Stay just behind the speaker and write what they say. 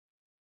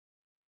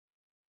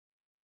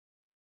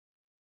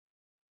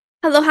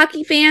Hello,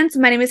 hockey fans.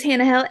 My name is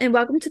Hannah Hill, and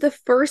welcome to the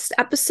first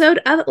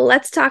episode of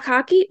Let's Talk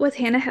Hockey with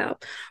Hannah Hill,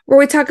 where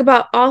we talk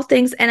about all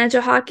things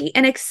NHL hockey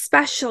and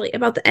especially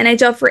about the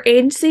NHL free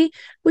agency,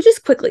 which is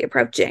quickly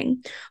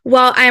approaching.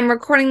 While I am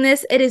recording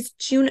this, it is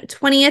June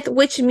 20th,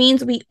 which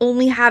means we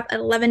only have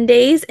 11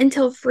 days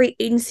until free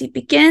agency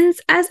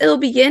begins, as it will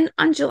begin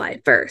on July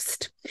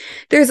 1st.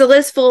 There's a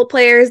list full of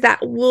players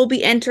that will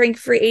be entering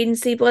free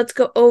agency, but let's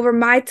go over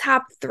my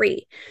top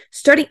three,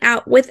 starting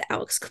out with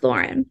Alex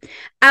Killorn.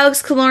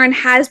 Alex Killorn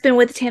has been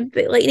with the Tampa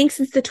Bay Lightning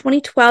since the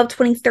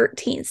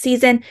 2012-2013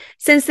 season.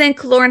 Since then,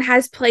 Killorn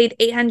has played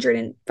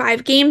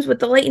 805 games with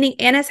the Lightning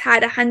and has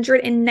had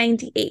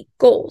 198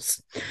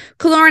 goals.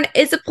 Killorn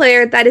is a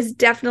player that is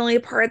definitely a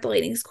part of the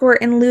Lightning's core,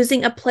 and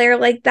losing a player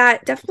like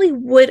that definitely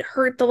would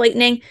hurt the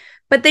Lightning,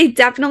 but they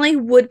definitely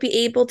would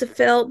be able to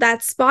fill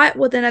that spot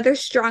with another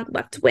strong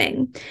left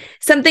wing.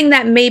 Something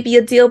that may be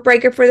a deal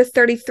breaker for the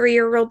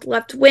 33-year-old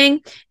left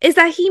wing is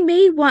that he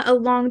may want a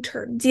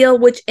long-term deal,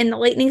 which in the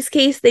Lightning's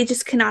case, they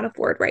just cannot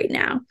afford right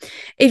now.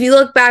 If you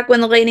look back when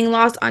the Lightning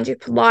lost Andre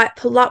Palat,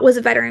 Palat was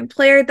a veteran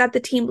player that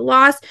the team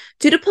lost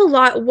due to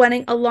Palat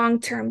wanting a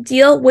long-term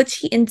deal, which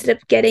he ended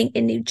up getting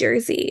in New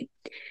Jersey.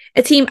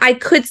 A team I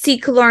could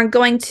see Killorn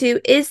going to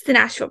is the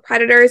Nashville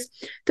Predators.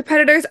 The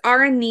Predators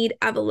are in need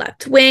of a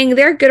left wing.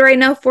 They're good right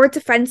now for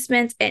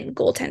defensemen and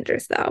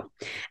goaltenders, though.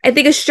 I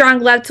think a strong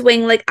left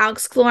wing like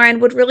Alex Killorn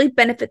would really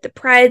benefit the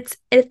Preds.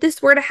 If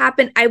this were to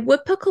happen, I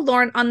would put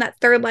Killorn on that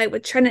third line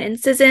with Trenton and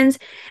Sissons,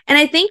 and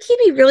I think he'd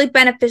be really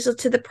beneficial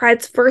to the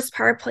Preds' first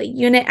power play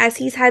unit, as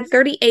he's had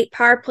 38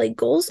 power play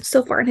goals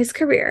so far in his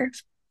career.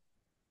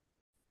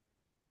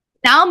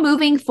 Now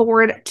moving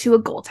forward to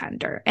a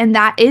goaltender, and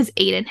that is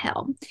Adin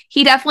Hill.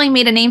 He definitely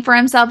made a name for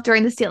himself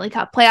during the Stanley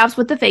Cup playoffs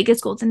with the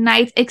Vegas Golden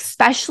Knights,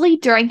 especially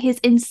during his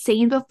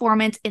insane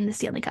performance in the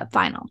Stanley Cup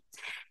final.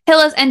 Hill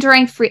is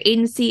entering free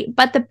agency,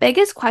 but the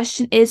biggest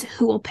question is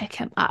who will pick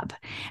him up.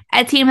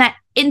 A team that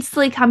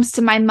instantly comes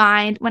to my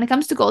mind when it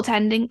comes to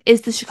goaltending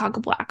is the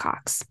Chicago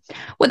Blackhawks.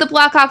 With the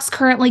Blackhawks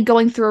currently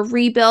going through a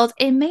rebuild,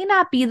 it may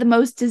not be the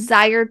most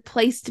desired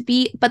place to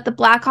be, but the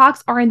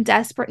Blackhawks are in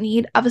desperate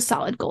need of a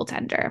solid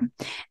goaltender.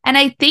 And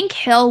I think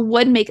Hill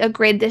would make a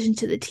great addition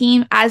to the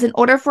team, as in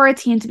order for a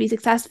team to be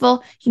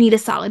successful, you need a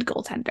solid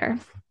goaltender.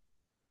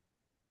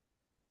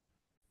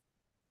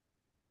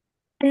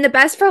 And the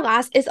best for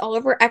last is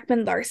Oliver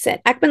Ekman-Larsson.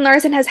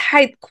 Ekman-Larsson has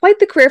had quite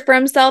the career for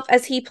himself,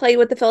 as he played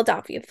with the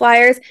Philadelphia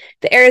Flyers,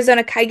 the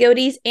Arizona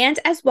Coyotes, and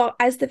as well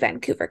as the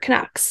Vancouver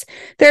Canucks.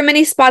 There are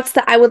many spots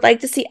that I would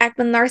like to see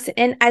Ekman-Larsson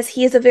in, as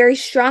he is a very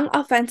strong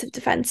offensive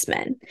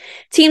defenseman.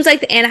 Teams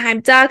like the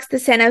Anaheim Ducks, the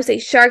San Jose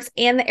Sharks,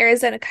 and the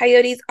Arizona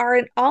Coyotes are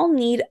in all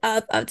need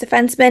of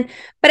defensemen,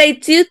 but I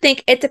do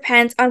think it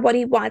depends on what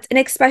he wants, and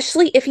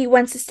especially if he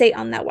wants to stay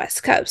on that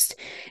West Coast.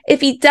 If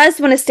he does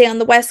want to stay on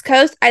the West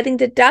Coast, I think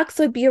the Ducks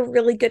would be a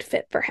really good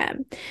fit for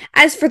him.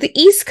 As for the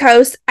East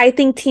Coast, I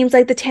think teams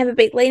like the Tampa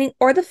Bay Lightning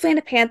or the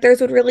Florida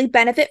Panthers would really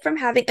benefit from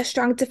having a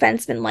strong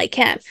defenseman like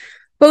him.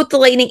 Both the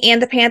Lightning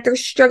and the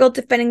Panthers struggled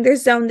defending their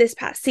zone this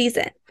past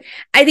season.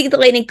 I think the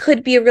Lightning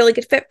could be a really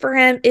good fit for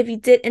him. If he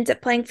did end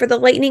up playing for the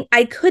Lightning,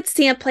 I could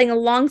see him playing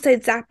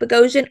alongside Zach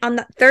Bogosian on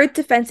that third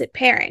defensive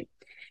pairing.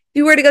 If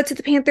you were to go to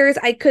the Panthers,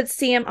 I could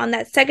see him on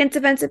that second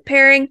defensive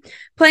pairing,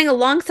 playing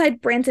alongside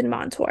Brandon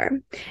Montour.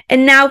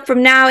 And now,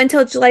 from now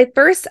until July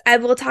 1st, I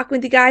will talk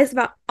with you guys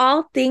about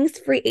all things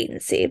free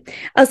agency.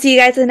 I'll see you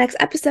guys in the next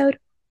episode.